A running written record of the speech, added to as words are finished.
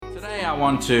Today I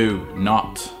want to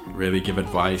not really give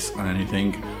advice on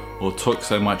anything or talk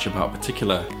so much about a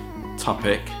particular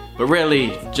topic, but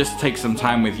really just take some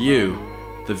time with you,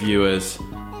 the viewers,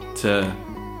 to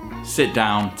sit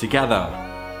down together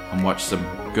and watch some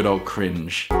good old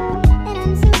cringe.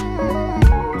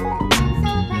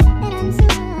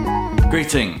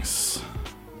 Greetings,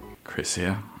 Chris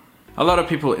here. A lot of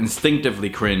people instinctively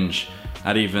cringe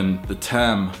at even the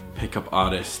term pickup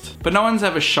artist, but no one's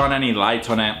ever shone any light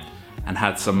on it and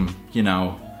had some,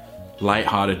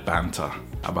 light-hearted banter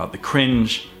about the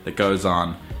cringe that goes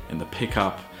on in the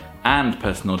pickup and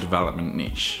personal development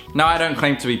niche. Now, I don't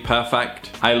claim to be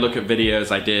perfect. I look at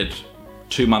videos I did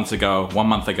 2 months ago, 1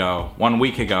 month ago, 1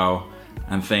 week ago,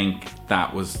 and think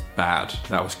that was bad,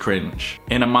 that was cringe.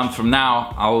 In a month from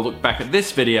now, I'll look back at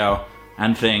this video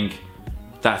and think,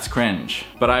 that's cringe.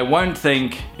 But I won't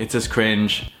think it's as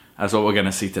cringe as what we're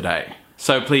gonna see today.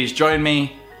 So please join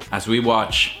me as we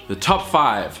watch the top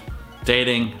 5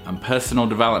 dating and personal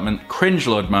development cringe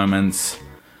lord moments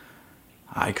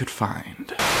I could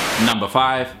find. Number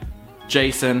 5,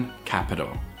 Jason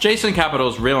Capital. Jason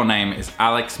Capital's real name is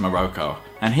Alex Morocco,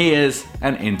 and he is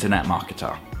an internet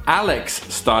marketer. Alex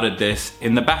started this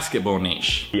in the basketball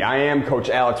niche. I am Coach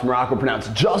Alex Morocco,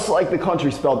 pronounced just like the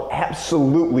country, spelled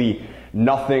absolutely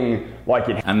nothing like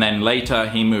it. And then later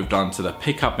he moved on to the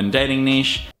pickup and dating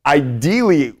niche.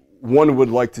 Ideally, one would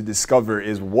like to discover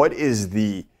is what is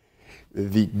the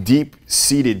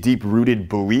deep-seated, deep-rooted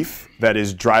belief that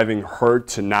is driving her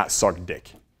to not suck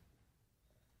dick.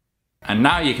 And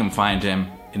now you can find him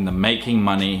in the making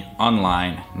money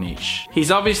online niche. He's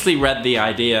obviously read the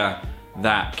idea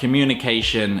that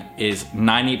communication is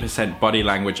 90% body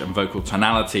language and vocal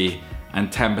tonality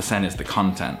and 10% is the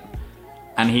content.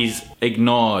 And he's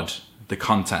ignored the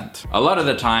content. A lot of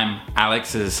the time,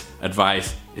 Alex's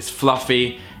advice is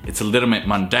fluffy, it's a little bit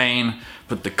mundane,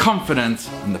 but the confidence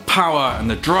and the power and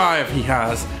the drive he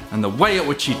has and the way at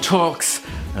which he talks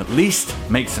at least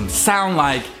makes him sound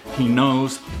like he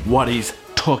knows what he's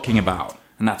talking about.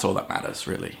 And that's all that matters,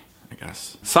 really, I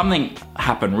guess. Something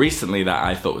happened recently that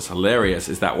I thought was hilarious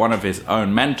is that one of his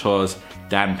own mentors,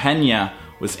 Dan Pena,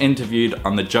 was interviewed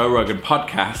on the Joe Rogan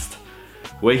podcast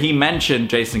where he mentioned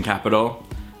Jason Capital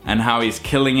and how he's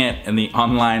killing it in the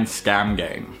online scam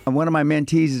game. One of my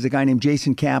mentees is a guy named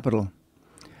Jason Capital,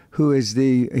 who is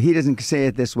he doesn't say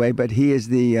it this way, but he is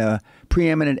the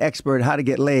preeminent expert how to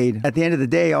get laid. At the end of the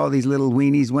day, all these little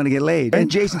weenies want to get laid. And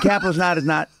Jason Capital's not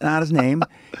his name.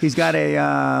 He's got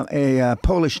a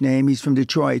Polish name. He's from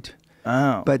Detroit.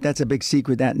 Oh. But that's a big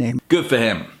secret, that name. Good for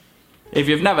him. If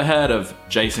you've never heard of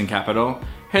Jason Capital,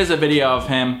 here's a video of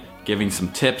him giving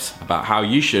some tips about how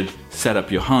you should set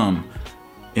up your home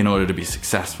in order to be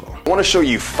successful. I want to show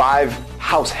you 5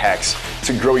 house hacks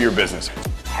to grow your business.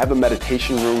 Have a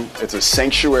meditation room. It's a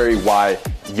sanctuary. Why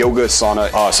yoga,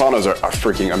 saunas are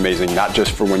freaking amazing, not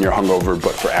just for when you're hungover,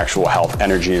 but for actual health,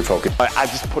 energy, and focus. I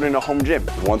just put in a home gym.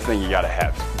 One thing you gotta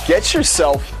have. Get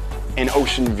yourself an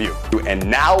ocean view. And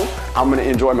now I'm gonna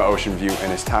enjoy my ocean view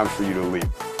and it's time for you to leave.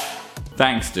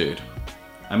 Thanks, dude.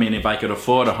 I mean, if I could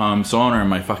afford a home sauna in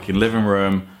my fucking living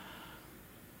room,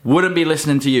 wouldn't be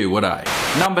listening to you, would I?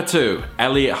 Number 2,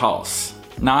 Elliot Hulse.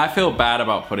 Now, I feel bad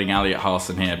about putting Elliot Hulse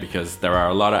in here because there are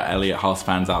a lot of Elliot Hulse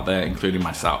fans out there, including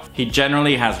myself. He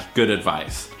generally has good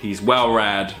advice. He's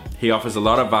well-read. He offers a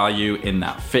lot of value in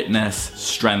that fitness,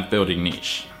 strength-building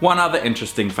niche. One other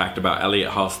interesting fact about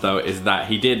Elliot Hulse, though, is that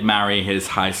he did marry his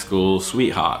high school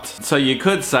sweetheart. So you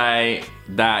could say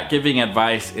that giving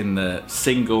advice in the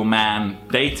single man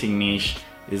dating niche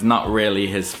is not really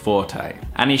his forte.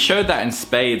 And he showed that in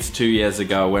spades 2 years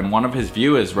ago when one of his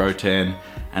viewers wrote in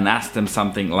and asked him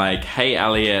something like, "Hey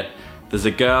Elliot, there's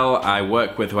a girl I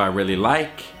work with who I really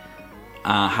like.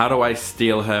 How do I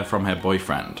steal her from her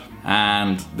boyfriend?"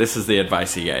 And this is the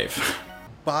advice he gave.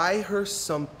 Buy her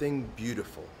something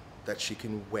beautiful that she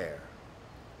can wear.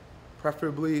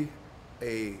 Preferably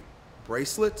a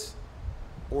bracelet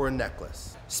or a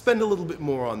necklace. Spend a little bit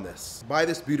more on this. Buy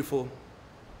this beautiful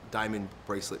diamond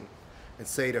bracelet and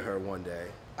say to her one day,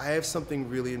 "I have something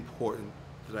really important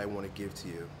that I want to give to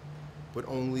you, but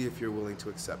only if you're willing to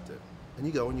accept it." And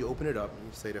you go and you open it up and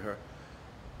you say to her,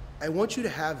 "I want you to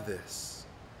have this,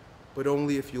 but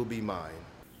only if you'll be mine."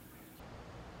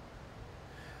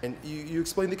 And you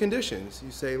explain the conditions.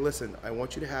 You say, "Listen, I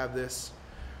want you to have this,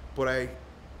 but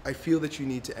I feel that you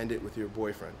need to end it with your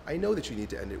boyfriend. I know that you need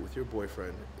to end it with your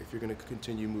boyfriend if you're going to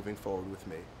continue moving forward with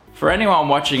me." For anyone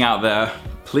watching out there,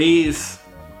 please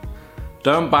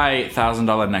don't buy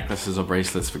 $1,000 necklaces or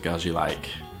bracelets for girls you like.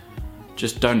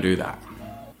 Just don't do that,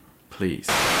 please.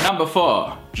 Number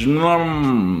 4,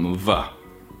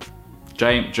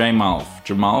 J-Malv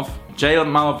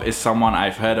is someone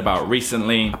I've heard about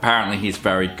recently. Apparently he's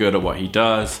very good at what he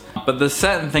does, but there's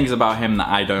certain things about him that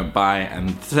I don't buy,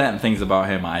 and certain things about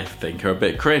him I think are a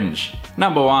bit cringe.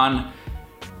 Number one,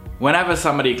 whenever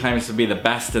somebody claims to be the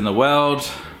best in the world,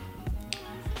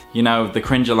 you know, the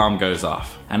cringe alarm goes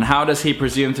off. And how does he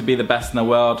presume to be the best in the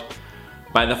world?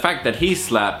 By the fact that he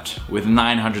slept with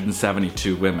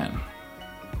 972 women.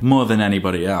 More than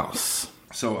anybody else.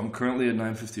 So I'm currently at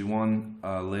 951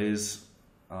 lays.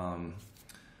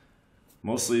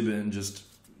 Mostly been just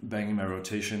banging my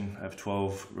rotation. I have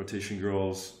 12 rotation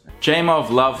girls. J-Malv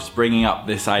loves bringing up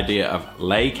this idea of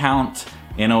lay count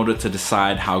in order to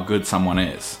decide how good someone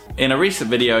is. In a recent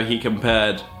video, he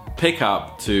compared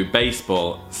pickup to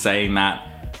baseball, saying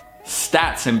that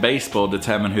stats in baseball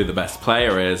determine who the best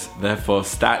player is, therefore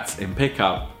stats in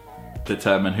pickup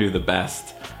determine who the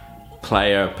best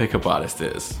player pickup artist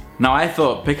is. Now, I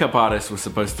thought pickup artists were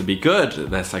supposed to be good at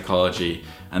their psychology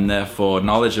and therefore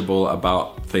knowledgeable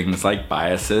about things like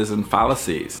biases and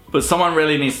fallacies. But someone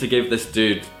really needs to give this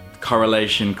dude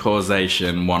correlation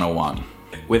causation 101.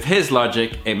 With his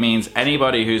logic, it means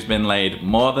anybody who's been laid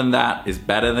more than that is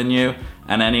better than you,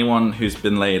 and anyone who's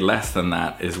been laid less than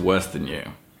that is worse than you.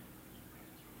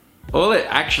 All it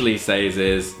actually says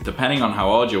is, depending on how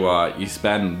old you are, you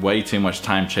spend way too much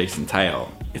time chasing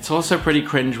tail. It's also pretty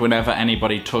cringe whenever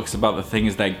anybody talks about the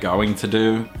things they're going to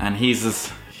do, and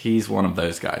he's one of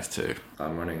those guys too.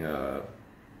 I'm running a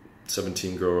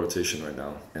 17 girl rotation right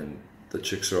now, and the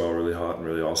chicks are all really hot and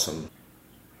really awesome.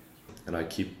 And I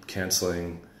keep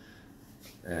canceling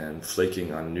and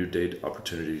flaking on new date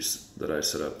opportunities that I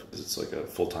set up. It's like a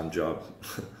full-time job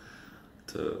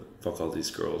to fuck all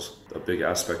these girls. A big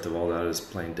aspect of all that is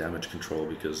playing damage control,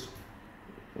 because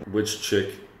which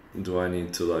chick do I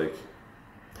need to like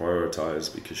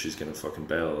prioritize because she's gonna fucking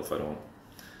bail if I don't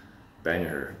bang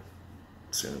her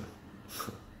soon.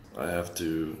 I have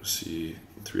to see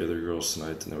 3 other girls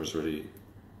tonight, and there was already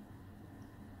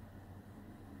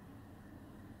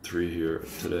 3 here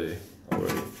today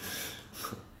already.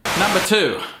 Number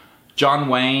 2, John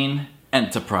Wayne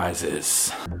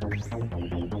Enterprises.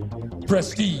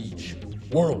 Prestige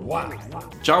worldwide.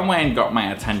 John Wayne got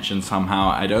my attention somehow.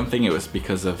 I don't think it was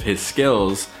because of his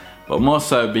skills, but more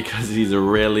so because he's a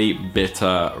really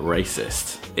bitter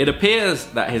racist. It appears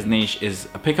that his niche is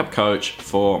a pickup coach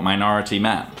for minority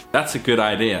men. That's a good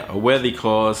idea, a worthy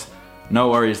cause, no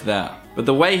worries there. But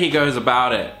the way he goes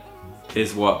about it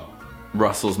is what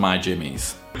rustles my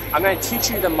jimmies. I'm going to teach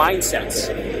you the mindsets.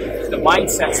 The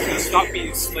mindsets to stop being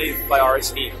enslaved by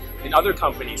RSD. In other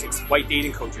companies, it's white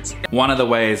dating coaches. One of the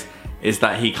ways is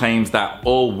that he claims that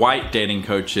all white dating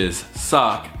coaches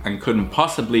suck and couldn't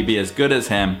possibly be as good as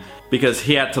him because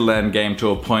he had to learn game to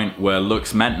a point where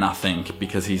looks meant nothing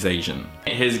because he's Asian.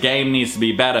 His game needs to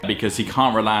be better because he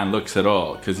can't rely on looks at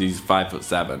all because he's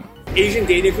 5'7". Asian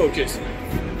dating coaches,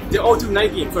 they all do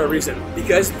night game for a reason,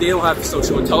 because they don't have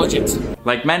social intelligence.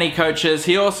 Like many coaches,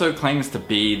 he also claims to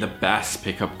be the best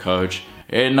pickup coach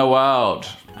in the world.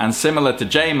 And similar to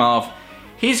J-Malv,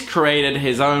 he's created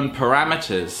his own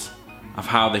parameters of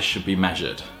how this should be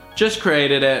measured. Just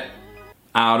created it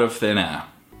out of thin air,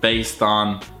 based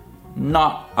on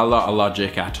not a lot of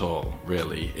logic at all,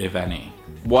 really, if any.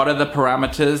 What are the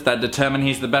parameters that determine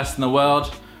he's the best in the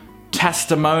world?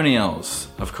 Testimonials,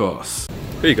 of course.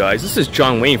 Hey guys, this is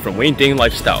John Wayne from Wayne Dating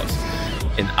Lifestyles,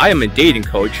 and I am a dating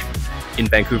coach in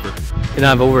Vancouver, and I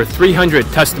have over 300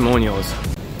 testimonials.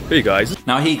 Hey guys.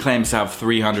 Now he claims to have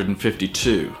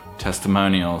 352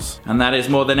 testimonials, and that is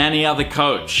more than any other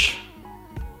coach.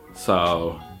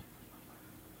 So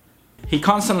he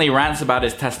constantly rants about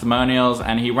his testimonials,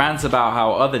 and he rants about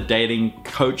how other dating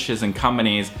coaches and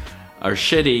companies are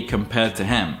shitty compared to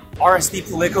him. RSD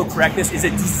political correctness is a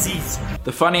disease.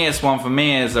 The funniest one for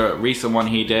me is a recent one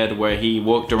he did where he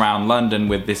walked around London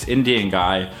with this Indian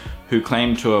guy who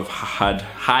claimed to have had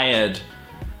hired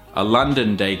a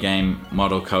London day game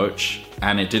model coach,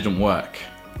 and it didn't work.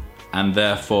 And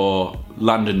therefore,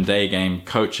 London day game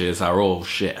coaches are all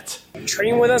shit.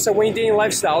 Train with us at Wayne Dating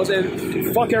Lifestyles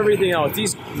and fuck everything else.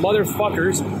 These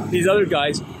motherfuckers, these other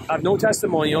guys, have no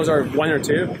testimonials, or 1 or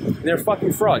 2, and they're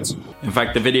fucking frauds. In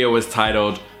fact, the video was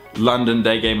titled, "London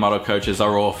day game model coaches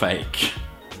are all fake."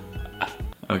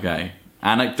 Okay.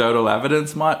 Anecdotal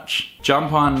evidence much?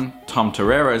 Jump on Tom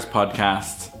Torrero's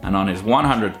podcast, and on his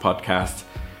 100 podcast,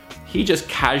 he just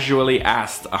casually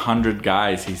asked 100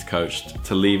 guys he's coached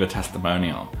to leave a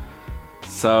testimonial.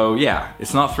 So yeah,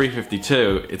 it's not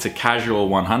 352, it's a casual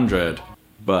 100,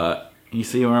 but you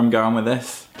see where I'm going with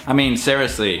this? I mean,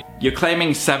 seriously, you're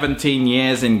claiming 17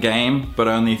 years in game, but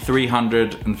only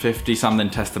 350 something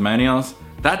testimonials?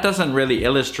 That doesn't really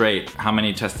illustrate how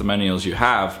many testimonials you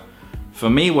have. For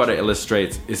me, what it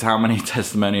illustrates is how many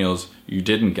testimonials you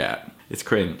didn't get. It's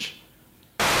Cringe.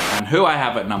 And who I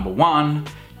have at number 1,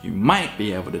 you might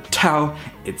be able to tell,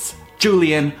 it's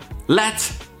Julian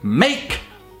Let's Make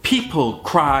People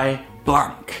Cry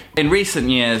Blanc. In recent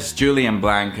years, Julian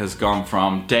Blanc has gone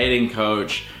from dating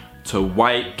coach to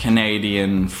white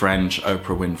Canadian French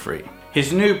Oprah Winfrey.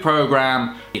 His new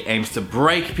program aims to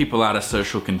break people out of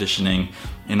social conditioning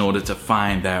in order to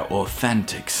find their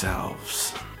authentic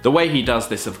selves. The way he does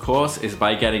this, of course, is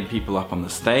by getting people up on the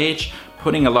stage,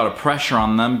 putting a lot of pressure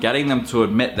on them, getting them to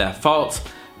admit their faults,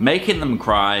 making them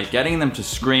cry, getting them to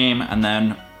scream, and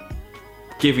then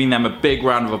giving them a big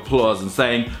round of applause and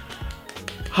saying,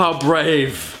 "How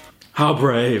brave, how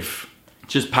brave."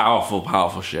 Just powerful,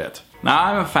 powerful shit. Now,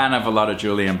 I'm a fan of a lot of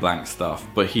Julian Blanc stuff,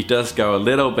 but he does go a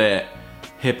little bit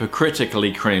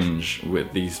hypocritically cringe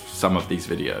with some of these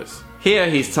videos. Here,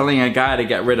 he's telling a guy to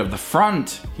get rid of the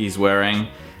front he's wearing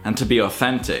and to be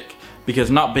authentic, because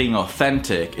not being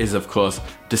authentic is, of course,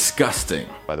 disgusting.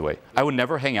 By the way, I would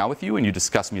never hang out with you and you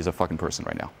disgust me as a fucking person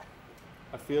right now.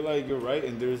 I feel like you're right,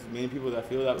 and there's many people that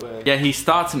feel that way. Yeah, he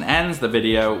starts and ends the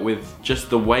video with just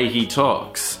the way he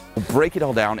talks. We'll break it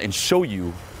all down and show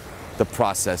you the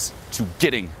process to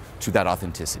getting to that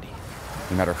authenticity.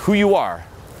 No matter who you are,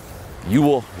 you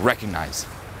will recognize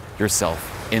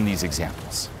yourself in these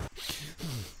examples.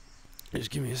 Just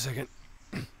give me a second.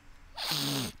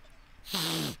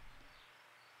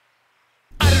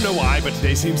 I don't know why, but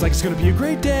today seems like it's gonna be a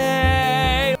great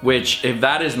day. Which, if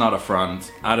that is not a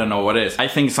front, I don't know what is. I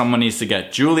think someone needs to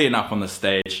get Julian up on the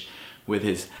stage with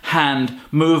his hand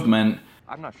movement.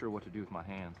 I'm not sure what to do with my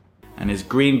hands. And his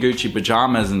green Gucci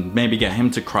pajamas, and maybe get him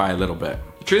to cry a little bit.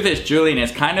 The truth is, Julian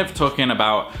is kind of talking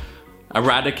about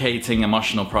eradicating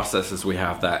emotional processes we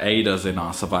have that aid us in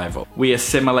our survival. We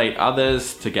assimilate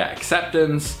others to get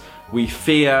acceptance, we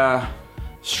fear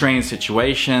strange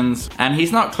situations, and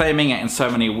he's not claiming it in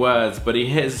so many words, but he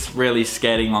is really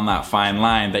skating on that fine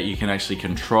line that you can actually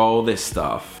control this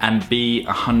stuff and be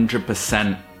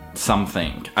 100%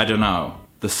 something. I don't know,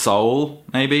 the soul,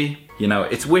 maybe? You know,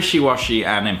 it's wishy-washy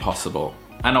and impossible.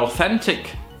 An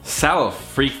authentic self,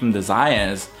 free from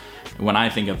desires, when I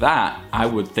think of that, I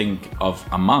would think of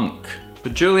a monk.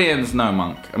 But Julian's no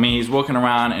monk. I mean, he's walking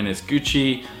around in his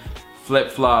Gucci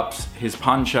flip-flops, his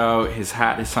poncho, his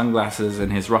hat, his sunglasses,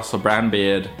 and his Russell Brand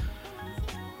beard,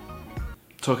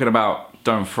 talking about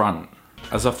don't front.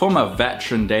 As a former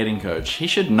veteran dating coach, he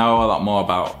should know a lot more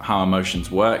about how emotions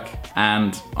work.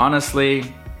 And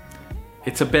honestly,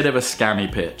 it's a bit of a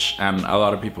scammy pitch, and a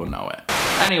lot of people know it.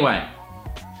 Anyway,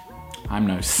 I'm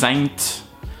no saint,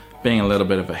 being a little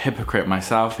bit of a hypocrite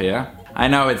myself here. I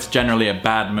know it's generally a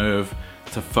bad move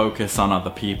to focus on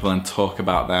other people and talk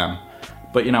about them,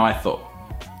 but you know, I thought,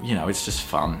 you know, it's just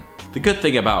fun. The good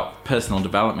thing about personal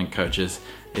development coaches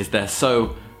is they're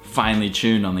so finely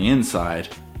tuned on the inside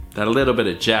that a little bit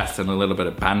of jest and a little bit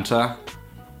of banter,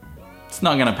 it's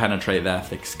not gonna penetrate their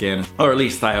thick skin, or at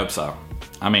least I hope so.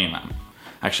 I mean,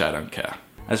 actually I don't care.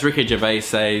 As Ricky Gervais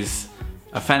says,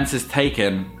 offense is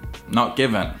taken, not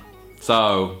given.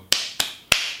 So,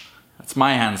 that's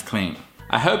my hands clean.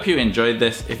 I hope you enjoyed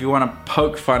this. If you want to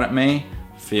poke fun at me,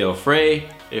 feel free.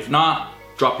 If not,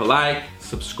 drop a like,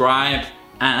 subscribe,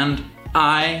 and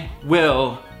I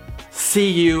will see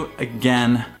you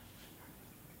again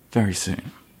very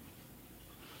soon.